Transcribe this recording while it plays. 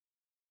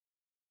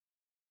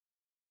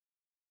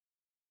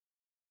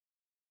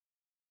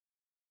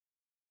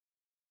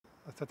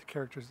I thought the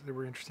characters, they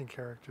were interesting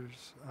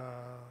characters,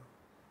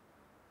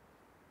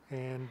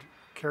 and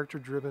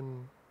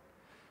character-driven.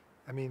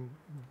 I mean,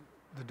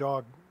 the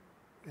dog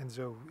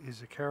Enzo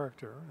is a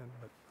character,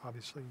 but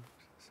obviously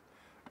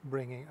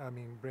bringing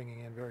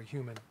in very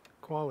human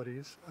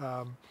qualities.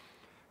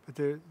 But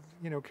the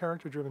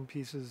character-driven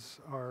pieces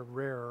are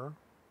rare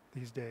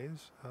these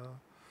days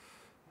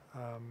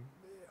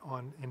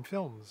in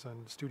films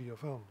and studio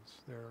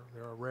films.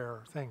 They're a rare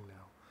thing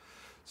now.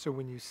 So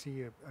when you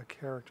see a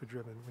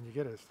character-driven, when you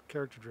get a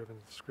character-driven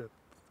script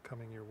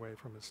coming your way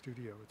from a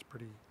studio, it's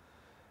pretty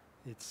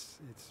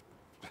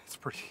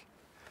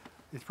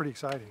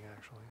exciting,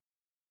 actually.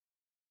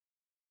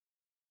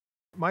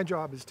 My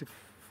job is to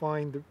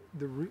find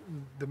the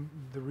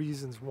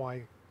reasons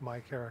why my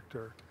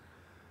character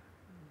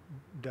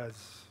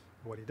does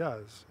what he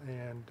does,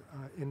 and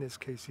in this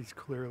case, he's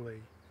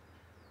clearly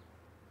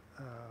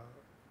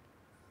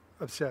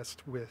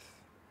obsessed with,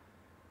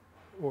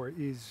 or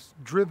is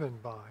driven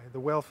by, the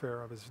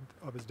welfare of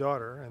his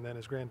daughter and then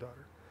his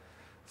granddaughter.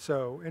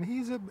 So, and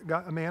he's a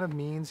man of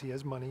means. He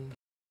has money.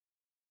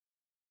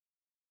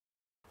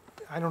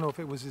 I don't know if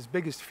it was his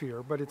biggest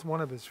fear, but it's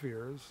one of his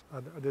fears,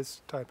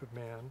 this type of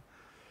man,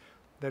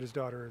 that his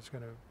daughter is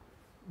going to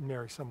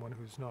marry someone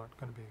who's not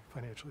going to be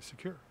financially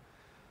secure.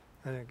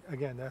 And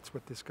again, that's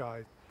what this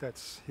guy,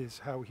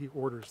 how he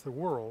orders the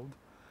world,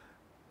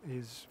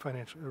 is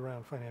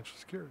around financial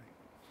security.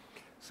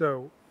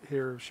 So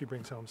here she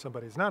brings home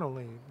somebody who's not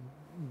only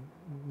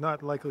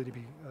not likely to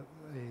be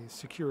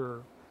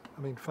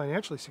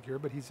financially secure,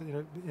 but he's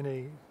in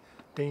a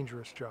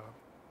dangerous job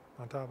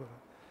on top of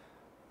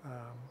it.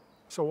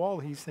 So all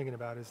he's thinking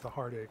about is the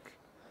heartache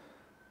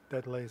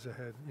that lays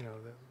ahead,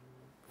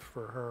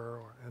 for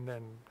her, and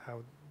then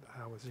how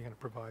is he going to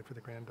provide for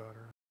the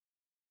granddaughter.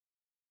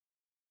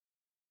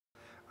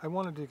 I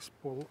wanted to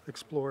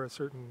explore a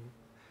certain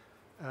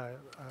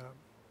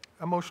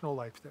emotional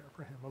life there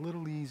for him, a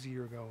little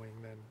easier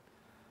going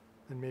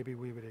than maybe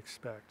we would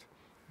expect.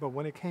 But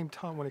when it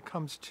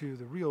comes to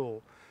the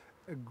real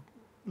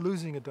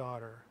losing a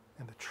daughter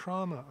and the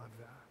trauma of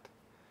that,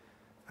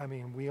 I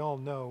mean, we all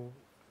know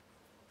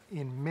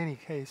in many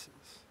cases,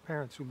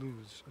 parents who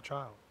lose a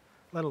child,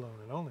 let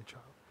alone an only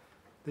child,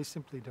 they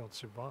simply don't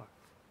survive.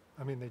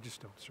 I mean, they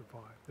just don't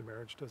survive. The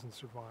marriage doesn't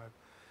survive,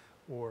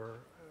 or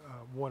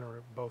one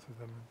or both of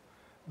them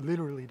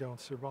literally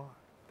don't survive.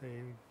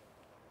 They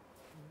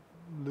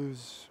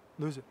lose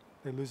it.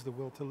 They lose the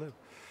will to live.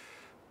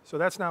 So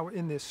that's not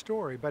in this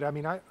story, but I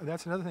mean,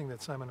 that's another thing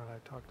that Simon and I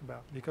talked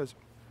about, because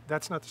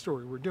that's not the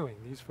story we're doing.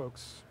 These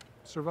folks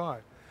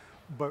survive.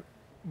 But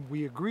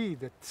we agreed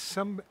that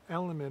some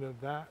element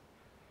of that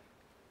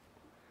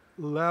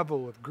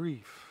level of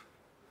grief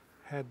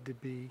had to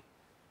be,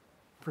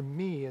 for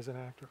me as an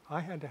actor, I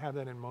had to have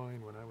that in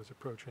mind when I was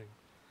approaching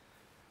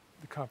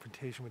the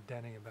confrontation with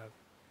Denny about,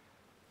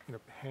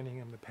 handing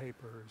him the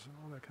papers and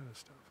all that kind of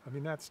stuff. I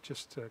mean, that's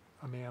just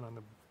a man on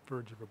the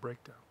verge of a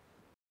breakdown.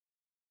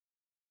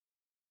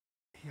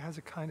 He has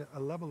a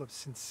level of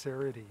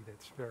sincerity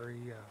that's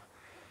very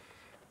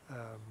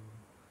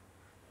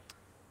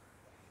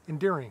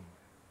endearing,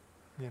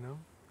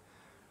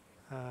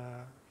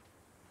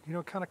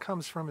 it kind of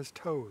comes from his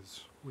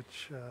toes,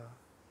 which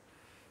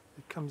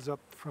it comes up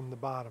from the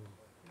bottom,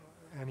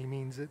 and he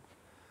means it,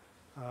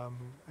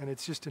 and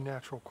it's just a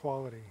natural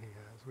quality he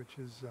has, which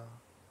is,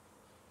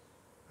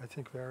 I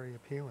think, very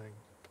appealing.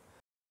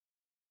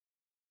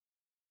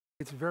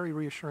 It's very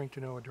reassuring to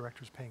know a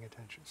director's paying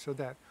attention, so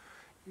that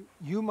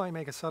you might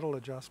make a subtle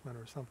adjustment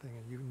or something,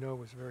 and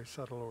it's very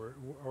subtle,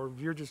 or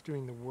you're just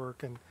doing the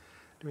work and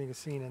doing a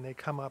scene, and they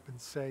come up and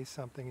say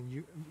something, and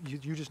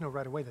you just know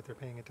right away that they're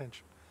paying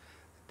attention.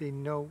 They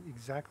know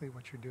exactly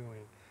what you're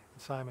doing. And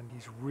Simon,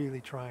 he's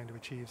really trying to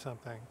achieve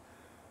something,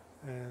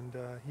 and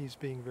he's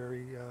being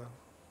very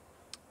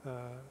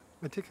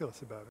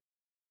meticulous about it.